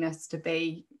that willingness to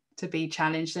be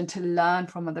challenged and to learn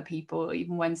from other people,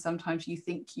 even when sometimes you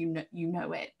think you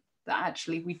know it, that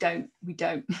actually we don't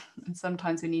and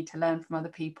sometimes we need to learn from other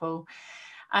people.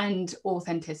 And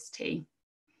authenticity,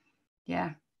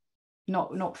 yeah,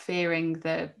 not fearing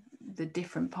the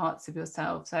different parts of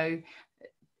yourself. So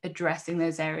addressing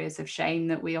those areas of shame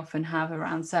that we often have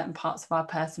around certain parts of our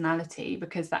personality,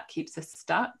 because that keeps us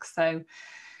stuck. So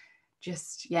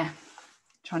just, yeah,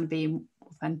 trying to be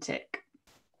authentic.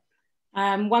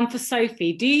 One for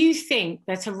Sophie. Do you think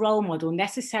that a role model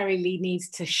necessarily needs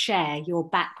to share your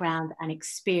background and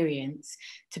experience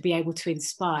to be able to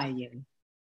inspire you?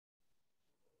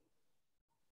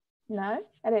 No,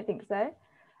 I don't think so.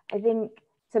 I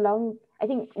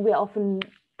think we're often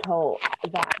taught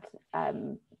that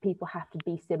people have to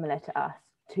be similar to us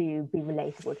to be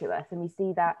relatable to us. And we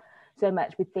see that so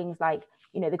much with things like,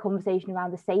 you know, the conversation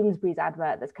around the Sainsbury's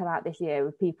advert that's come out this year,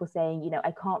 with people saying, you know,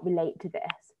 I can't relate to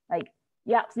this. Like,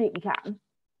 you absolutely can.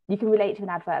 You can relate to an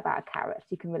advert about a carrot.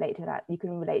 You can relate to an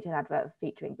advert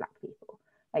featuring Black people.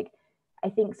 Like, I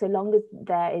think so long as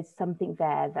there is something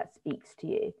there that speaks to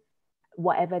you,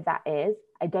 whatever that is,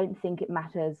 I don't think it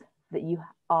matters that you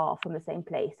are from the same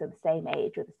place or the same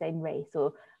age or the same race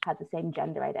or have the same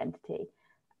gender identity.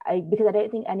 Because I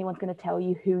don't think anyone's going to tell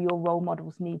you who your role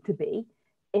models need to be.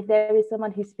 If there is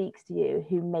someone who speaks to you,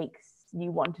 who makes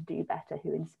you want to do better,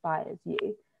 who inspires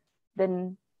you,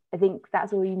 then I think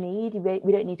that's all you need.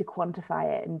 We don't need to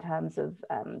quantify it in terms of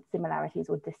similarities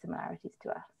or dissimilarities to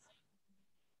us.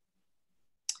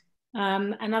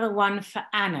 Another one for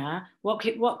Anna. What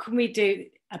can we do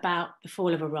about the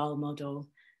fall of a role model?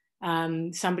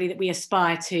 Somebody that we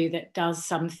aspire to that does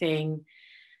something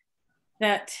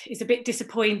that is a bit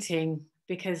disappointing,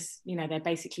 because, you know, they're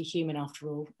basically human after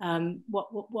all.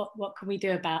 What can we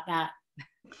do about that?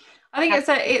 I think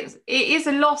it is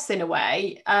a loss in a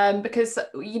way, because,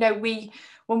 you know,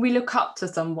 when we look up to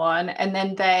someone and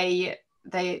then they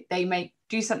may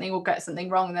do something or get something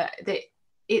wrong, that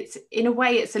it's, in a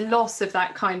way, it's a loss of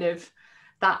that kind of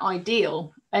that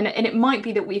ideal. And it might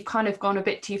be that we've kind of gone a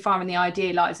bit too far in the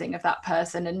idealizing of that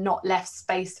person and not left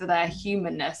space for their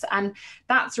humanness. And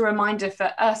that's a reminder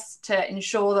for us to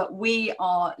ensure that we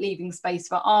are leaving space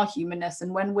for our humanness.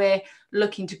 And when we're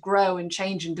looking to grow and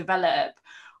change and develop,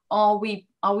 are we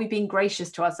being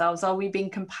gracious to ourselves? Are we being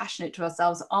compassionate to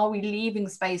ourselves? Are we leaving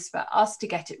space for us to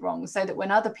get it wrong, so that when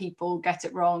other people get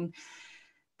it wrong,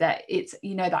 that it's,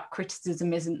 you know, that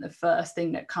criticism isn't the first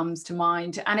thing that comes to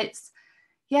mind? And it's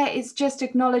just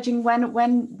acknowledging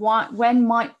when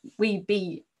might we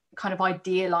be kind of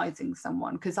idealizing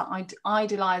someone, because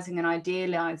idolizing and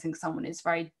idealizing someone is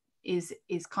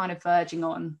kind of verging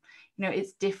on, you know,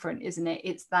 it's different, isn't it?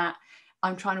 It's that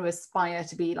I'm trying to aspire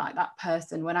to be like that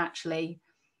person, when actually,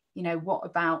 you know, what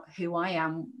about who I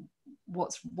am?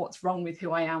 What's wrong with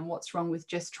who I am? What's wrong with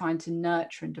just trying to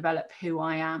nurture and develop who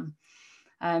I am?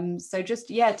 So just,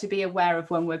 to be aware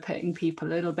of when we're putting people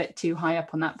a little bit too high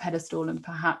up on that pedestal, and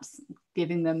perhaps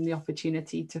giving them the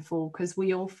opportunity to fall, because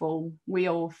we all fall.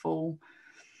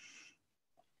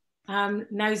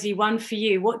 Nozi, one for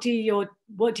you. What do your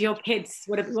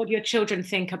children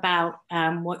think about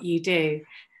what you do?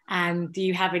 And do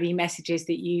you have any messages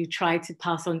that you try to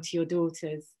pass on to your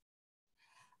daughters?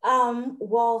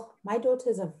 Well, my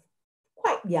daughters are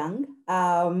quite young.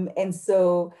 And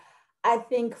so I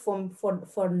think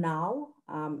for now,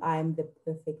 I'm the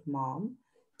perfect mom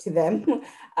to them.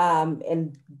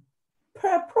 And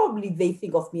probably they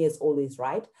think of me as always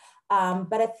right.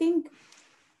 But I think,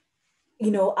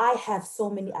 you know, I have so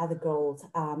many other girls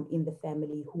in the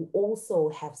family who also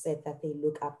have said that they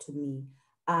look up to me.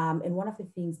 And one of the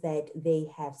things that they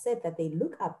have said that they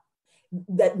look up,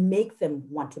 that make them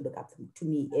want to look up to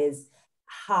me, is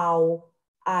how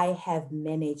I have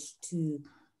managed to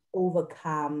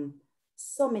overcome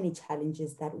so many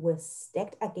challenges that were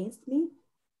stacked against me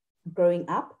growing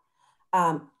up,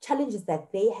 challenges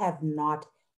that they have not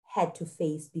had to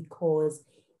face because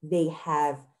they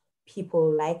have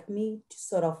people like me to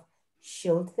sort of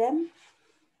shield them.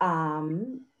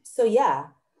 So yeah,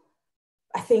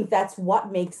 I think that's what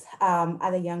makes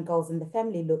other young girls in the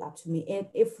family look up to me. And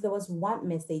if there was one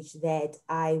message that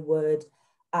I would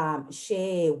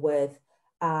share with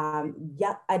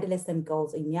young adolescent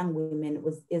girls and young women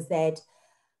is that,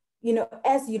 you know,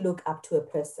 as you look up to a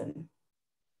person,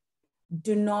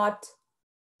 do not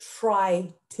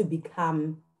try to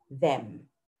become them.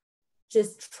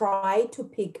 Just try to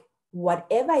pick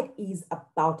whatever it is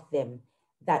about them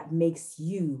that makes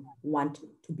you want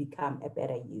to become a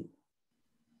better you.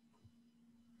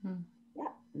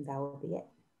 Yeah, that will be it.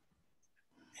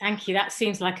 Thank you. That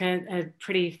seems like a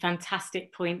pretty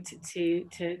fantastic point to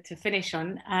finish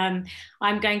on.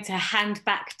 I'm going to hand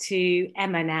back to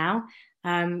Emma now,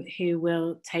 who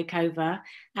will take over.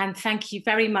 And thank you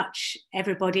very much,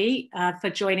 everybody, for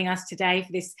joining us today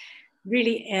for this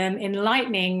really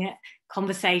enlightening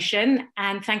conversation.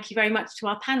 And thank you very much to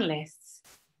our panelists.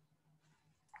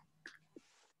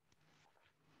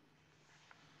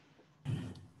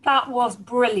 That was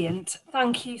brilliant.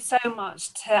 Thank you so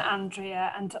much to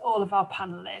Andrea and to all of our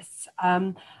panelists.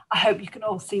 I hope you can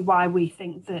all see why we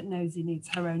think that Nozi needs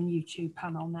her own YouTube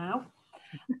panel now.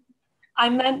 I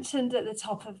mentioned at the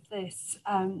top of this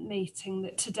meeting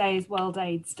that today is World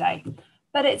AIDS Day,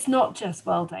 but it's not just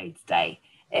World AIDS Day.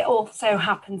 It also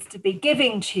happens to be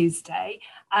Giving Tuesday,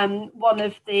 one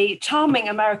of the charming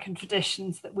American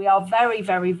traditions that we are very,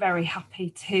 very, very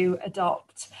happy to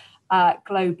adopt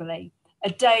globally. A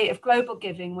day of global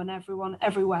giving when everyone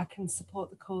everywhere can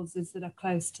support the causes that are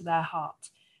close to their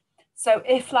heart. So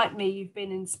if, like me, you've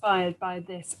been inspired by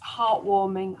this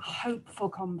heartwarming, hopeful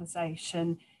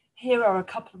conversation, here are a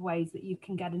couple of ways that you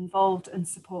can get involved and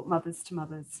support Mothers to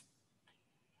Mothers.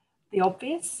 The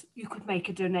obvious, you could make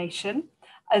a donation.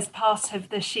 As part of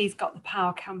the She's Got the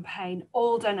Power campaign,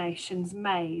 all donations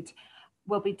made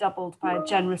will be doubled by a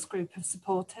generous group of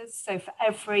supporters. So for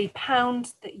every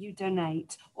 £1 that you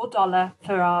donate, or dollar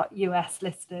for our US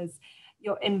listeners,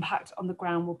 your impact on the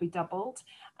ground will be doubled.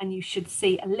 And you should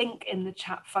see a link in the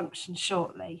chat function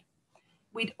shortly.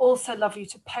 We'd also love you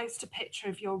to post a picture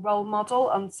of your role model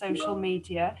on social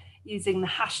media using the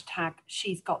hashtag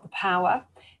She's Got the Power.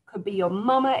 It could be your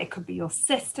mama, it could be your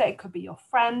sister, it could be your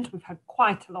friend. We've had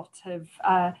quite a lot of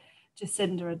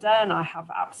Jacinda Ardern. I have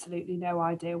absolutely no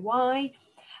idea why.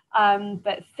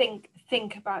 But think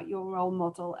about your role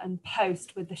model and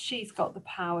post with the She's Got the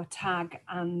Power tag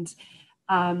and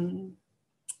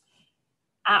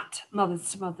at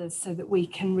Mothers to Mothers so that we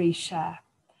can reshare.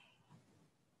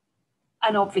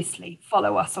 And obviously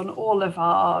follow us on all of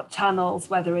our channels,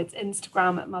 whether it's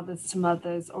Instagram at Mothers to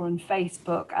Mothers or on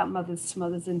Facebook at Mothers to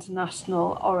Mothers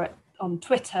International or on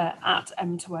Twitter at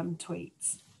M2M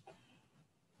Tweets.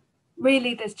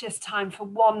 Really, there's just time for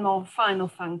one more final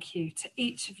thank you to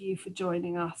each of you for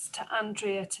joining us, to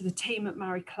Andrea, to the team at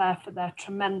Marie Claire for their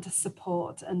tremendous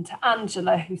support, and to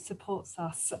Angela, who supports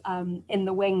us in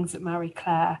the wings at Marie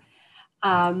Claire,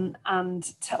 and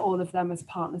to all of them as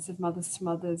partners of Mothers to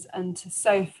Mothers, and to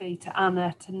Sophie, to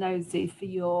Anna, to Nozi for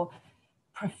your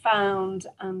profound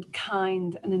and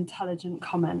kind and intelligent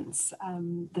comments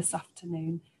this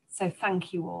afternoon. So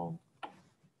thank you all.